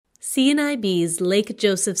CNIB's Lake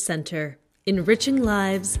Joseph Center, enriching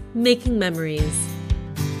lives, making memories.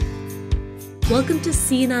 Welcome to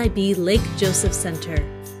CNIB Lake Joseph Center.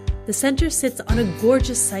 The center sits on a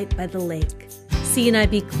gorgeous site by the lake.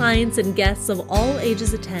 CNIB clients and guests of all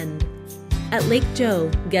ages attend. At Lake Joe,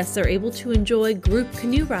 guests are able to enjoy group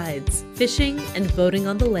canoe rides, fishing, and boating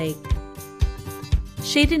on the lake.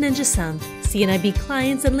 Shaden and Jacinth, CNIB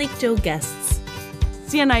clients and Lake Joe guests.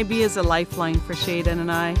 CNIB is a lifeline for Shaden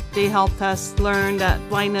and I. They helped us learn that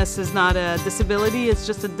blindness is not a disability, it's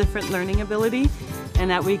just a different learning ability,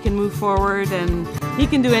 and that we can move forward and he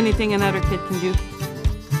can do anything another kid can do.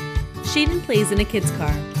 Shaden plays in a kid's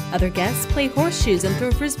car. Other guests play horseshoes and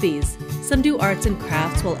throw frisbees. Some do arts and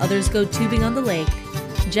crafts while others go tubing on the lake.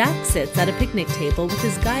 Jack sits at a picnic table with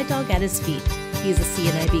his guide dog at his feet. He is a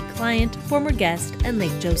CNIB client, former guest, and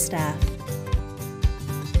Lake Joe staff.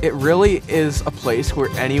 It really is a place where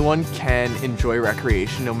anyone can enjoy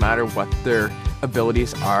recreation no matter what their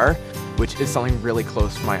abilities are, which is something really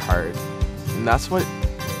close to my heart. And that's what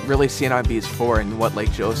really CNIB is for, and what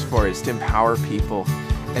Lake Joe is for, is to empower people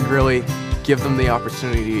and really give them the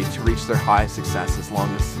opportunity to reach their highest success as long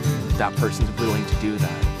as that person's willing to do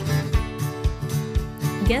that.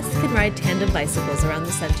 Guests can ride tandem bicycles around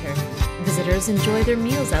the center. Visitors enjoy their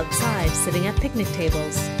meals outside, sitting at picnic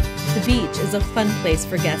tables. The beach is a fun place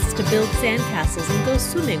for guests to build sandcastles and go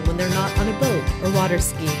swimming when they're not on a boat or water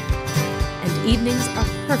skiing. And evenings are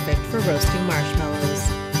perfect for roasting marshmallows.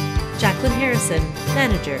 Jacqueline Harrison,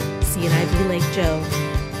 manager, CNIB Lake Joe.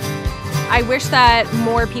 I wish that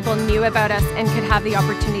more people knew about us and could have the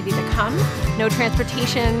opportunity to come. No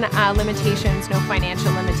transportation limitations, no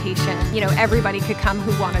financial limitation. Everybody could come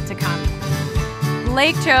who wanted to come.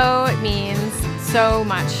 Lake Joe means so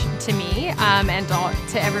much to me and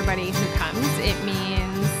to everybody who comes. It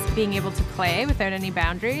means being able to play without any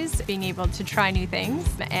boundaries, being able to try new things.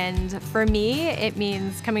 And for me, it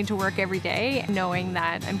means coming to work every day knowing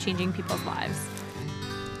that I'm changing people's lives.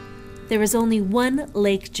 There is only one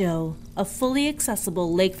Lake Joe, a fully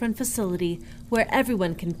accessible lakefront facility where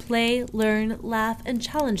everyone can play, learn, laugh, and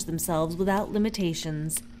challenge themselves without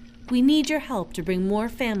limitations. We need your help to bring more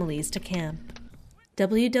families to camp.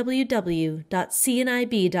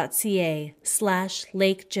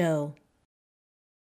 www.cnib.ca/Lake Joe